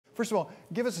First of all,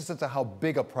 give us a sense of how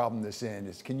big a problem this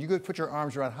is. Can you put your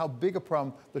arms around how big a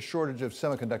problem the shortage of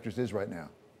semiconductors is right now?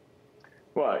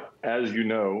 Well, as you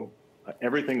know,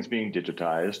 everything's being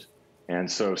digitized. And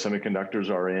so semiconductors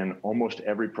are in almost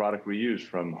every product we use,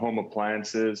 from home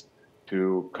appliances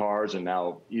to cars, and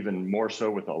now even more so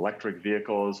with electric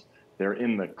vehicles. They're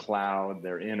in the cloud,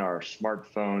 they're in our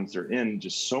smartphones, they're in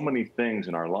just so many things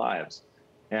in our lives.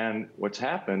 And what's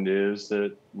happened is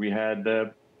that we had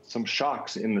some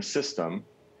shocks in the system,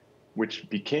 which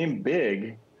became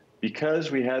big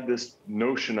because we had this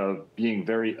notion of being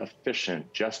very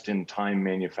efficient, just-in-time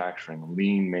manufacturing,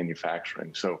 lean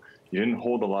manufacturing. So you didn't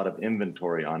hold a lot of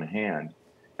inventory on hand.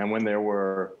 And when there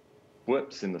were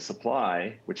blips in the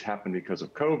supply, which happened because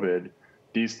of COVID,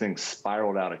 these things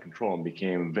spiraled out of control and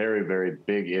became very, very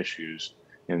big issues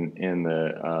in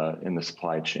the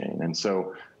supply chain. And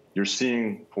so you're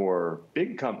seeing for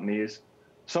big companies,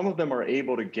 some of them are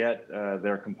able to get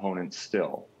their components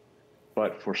still.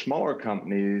 But for smaller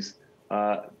companies,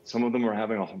 some of them are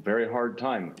having a very hard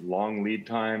time. Long lead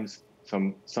times,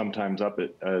 sometimes up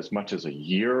at as much as a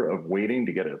year of waiting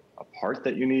to get a part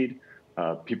that you need.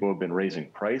 People have been raising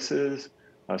prices.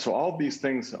 So all of these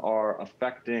things are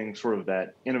affecting sort of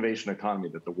that innovation economy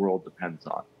that the world depends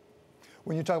on.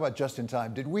 When you talk about just in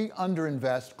time, did we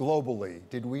underinvest globally?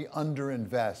 Did we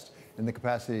underinvest in the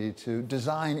capacity to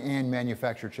design and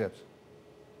manufacture chips?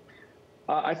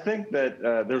 I think that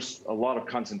there's a lot of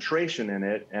concentration in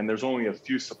it, and there's only a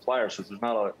few suppliers, so there's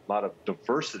not a lot of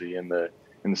diversity in the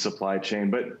supply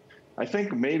chain. But I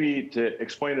think maybe to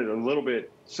explain it a little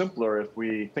bit simpler, if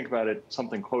we think about it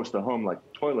something close to home like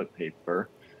toilet paper,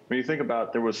 when you think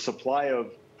about there was supply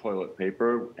of toilet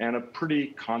paper and a pretty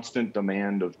constant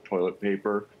demand of toilet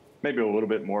paper, maybe a little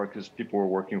bit more because people were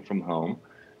working from home.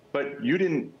 But you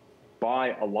didn't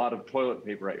buy a lot of toilet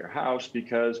paper at your house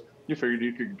because you figured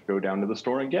you could go down to the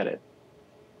store and get it.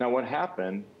 Now what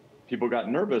happened, people got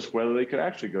nervous whether they could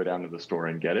actually go down to the store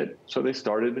and get it, so they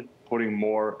started putting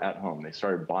more at home. They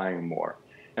started buying more.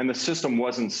 And the system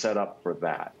wasn't set up for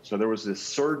that. So there was this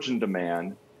surge in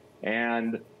demand,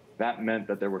 and that meant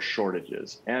that there were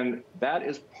shortages. And that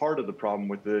is part of the problem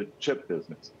with the chip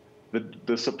business.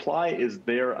 The supply is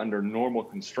there under normal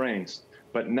constraints,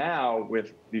 but now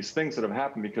with these things that have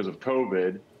happened because of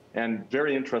COVID, and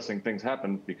very interesting things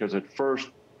happened because at first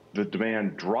the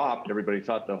demand dropped. Everybody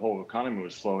thought the whole economy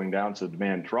was slowing down, so the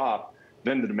demand dropped.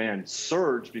 Then the demand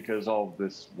surged because all of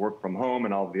this work from home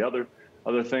and all of the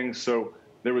other things. So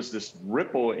there was this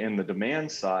ripple in the demand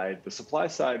side. The supply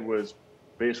side was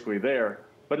basically there,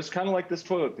 but it's kind of like this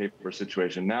toilet paper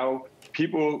situation. Now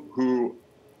people who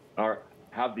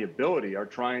have the ability are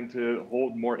trying to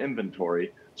hold more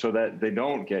inventory so that they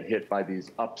don't get hit by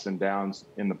these ups and downs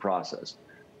in the process.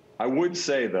 I would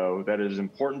say, though, that it is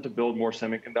important to build more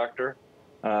semiconductor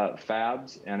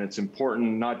fabs, and it's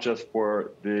important not just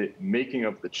for the making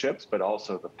of the chips, but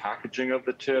also the packaging of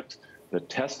the chips, the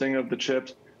testing of the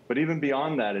chips. But even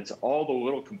beyond that, it's all the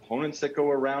little components that go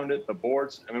around it, the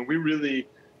boards. I mean, we really,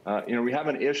 we have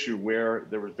an issue where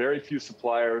there were very few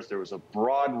suppliers. There was a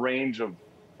broad range of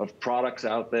products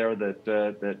out there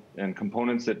and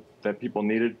components that people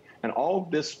needed, and all of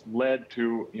this led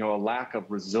to a lack of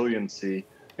resiliency,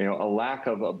 a lack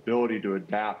of ability to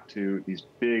adapt to these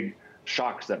big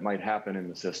shocks that might happen in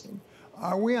the system.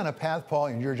 Are we on a path, Paul,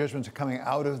 in your judgment, to coming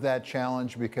out of that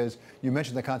challenge? Because you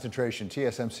mentioned the concentration.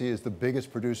 TSMC is the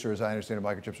biggest producer, as I understand it,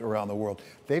 of microchips around the world.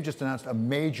 They've just announced a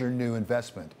major new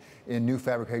investment in new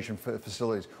fabrication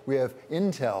facilities. We have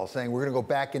Intel saying we're going to go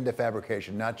back into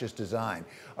fabrication, not just design.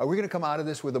 Are we going to come out of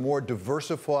this with a more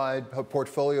diversified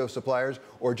portfolio of suppliers,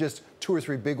 or just 2 or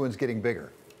 3 big ones getting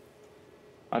bigger?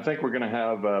 I think we're going to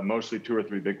have mostly 2 or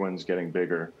 3 big ones getting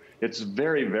bigger. It's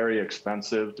very, very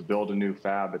expensive to build a new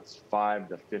fab. It's $5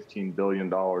 to $15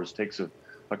 billion. It takes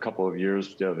a couple of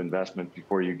years of investment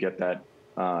before you get that,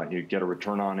 you get a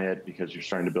return on it because you're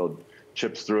starting to build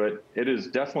chips through it. It is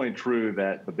definitely true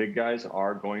that the big guys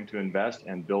are going to invest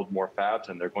and build more fabs,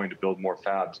 and they're going to build more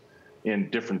fabs in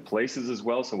different places as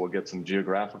well, so we'll get some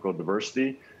geographical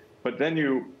diversity. But then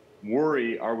you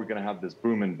worry, are we going to have this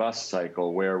boom and bust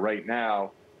cycle where right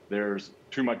now there's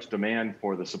too much demand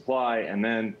for the supply, and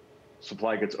then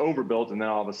supply gets overbuilt, and then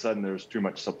all of a sudden there's too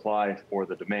much supply for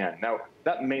the demand. Now,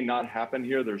 that may not happen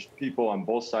here. There's people on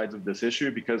both sides of this issue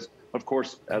because, of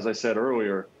course, as I said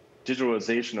earlier,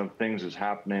 digitalization of things is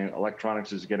happening.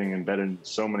 Electronics is getting embedded in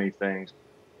so many things.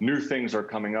 New things are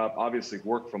coming up. Obviously,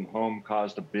 work from home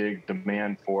caused a big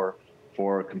demand for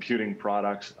computing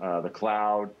products, the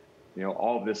cloud.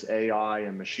 All of this AI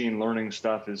and machine learning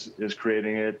stuff is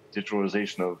creating it.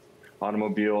 Digitalization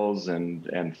automobiles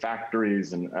and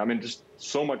factories. And I mean, just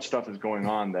so much stuff is going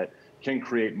on that can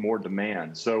create more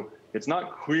demand. So it's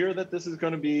not clear that this is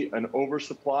going to be an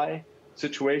oversupply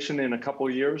situation in a couple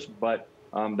of years, but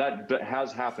that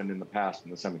has happened in the past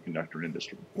in the semiconductor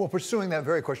industry. Well, pursuing that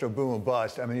very question of boom and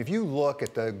bust, I mean, if you look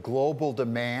at the global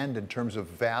demand in terms of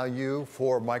value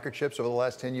for microchips over the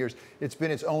last 10 years, it's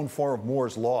been its own form of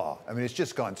Moore's Law. I mean, it's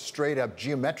just gone straight up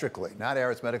geometrically, not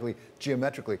arithmetically,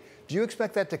 geometrically. Do you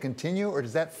expect that to continue, or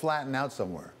does that flatten out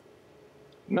somewhere?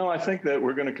 No, I think that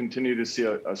we're going to continue to see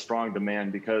a strong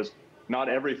demand because not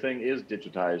everything is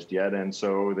digitized yet, and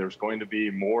so there's going to be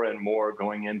more and more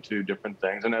going into different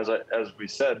things. And as we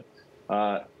said,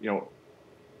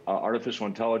 artificial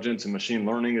intelligence and machine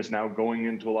learning is now going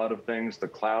into a lot of things. The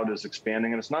cloud is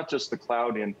expanding, and it's not just the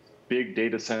cloud in big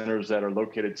data centers that are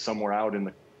located somewhere out in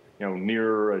the,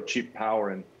 near cheap power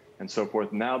and so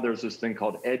forth. Now there's this thing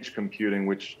called edge computing,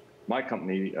 which my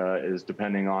company is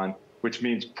depending on, which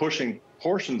means pushing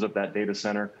portions of that data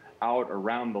center out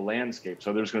around the landscape.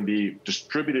 So there's going to be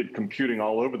distributed computing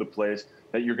all over the place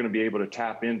that you're going to be able to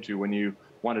tap into when you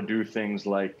want to do things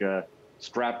like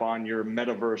strap on your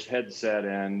metaverse headset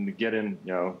and get into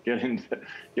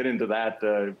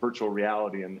that virtual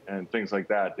reality and things like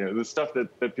that. The stuff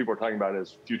that people are talking about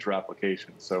as future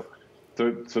applications. So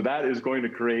that is going to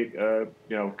create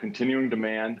continuing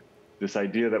demand. This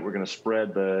idea that we're going to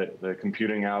spread the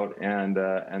computing out, and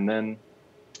then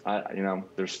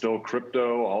there's still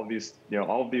crypto, all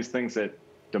of these things that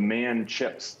demand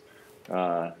chips.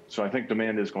 So I think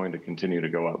demand is going to continue to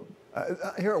go up.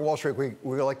 Here at Wall Street,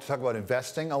 we like to talk about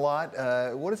investing a lot.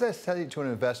 What does that tell you to an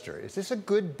investor? Is this a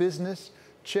good business,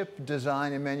 chip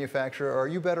design and manufacturer, or are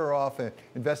you better off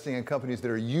investing in companies that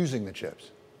are using the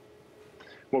chips?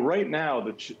 Well, right now,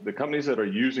 the companies that are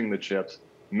using the chips,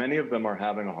 many of them are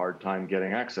having a hard time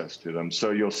getting access to them.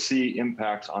 So you'll see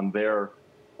impacts on their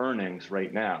earnings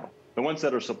right now. The ones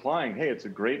that are supplying, hey, it's a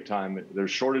great time.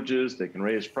 There's shortages, they can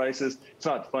raise prices. It's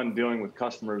not fun dealing with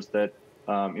customers that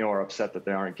are upset that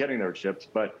they aren't getting their chips,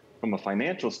 but from a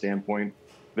financial standpoint,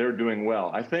 they're doing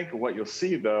well. I think what you'll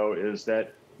see, though, is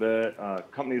that the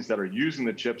companies that are using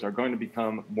the chips are going to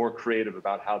become more creative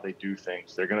about how they do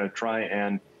things. They're going to try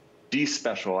and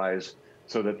despecialize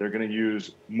so that they're going to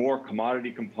use more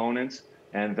commodity components,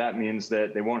 and that means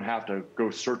that they won't have to go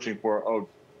searching for, oh,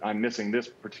 I'm missing this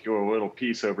particular little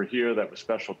piece over here that was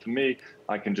special to me.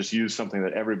 I can just use something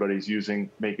that everybody's using,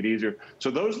 make it easier.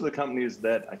 So those are the companies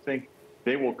that I think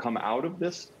they will come out of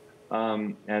this,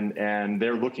 and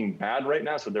they're looking bad right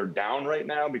now. So they're down right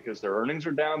now because their earnings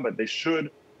are down, but they should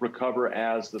recover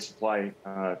as the supply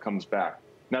comes back.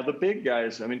 Now, the big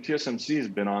guys, I mean, TSMC has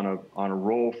been on a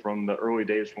roll from the early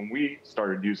days when we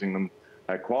started using them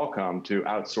at Qualcomm to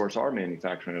outsource our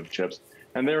manufacturing of chips.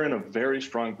 And they're in a very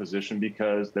strong position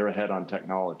because they're ahead on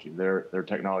technology. Their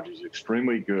technology is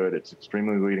extremely good. It's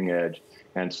extremely leading edge.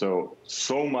 And so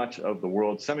much of the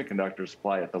world's semiconductor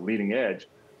supply at the leading edge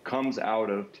comes out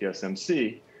of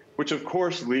TSMC, which of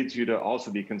course leads you to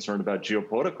also be concerned about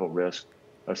geopolitical risk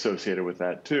associated with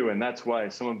that too. And that's why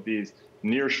some of these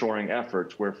nearshoring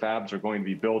efforts where fabs are going to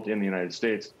be built in the United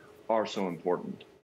States are so important.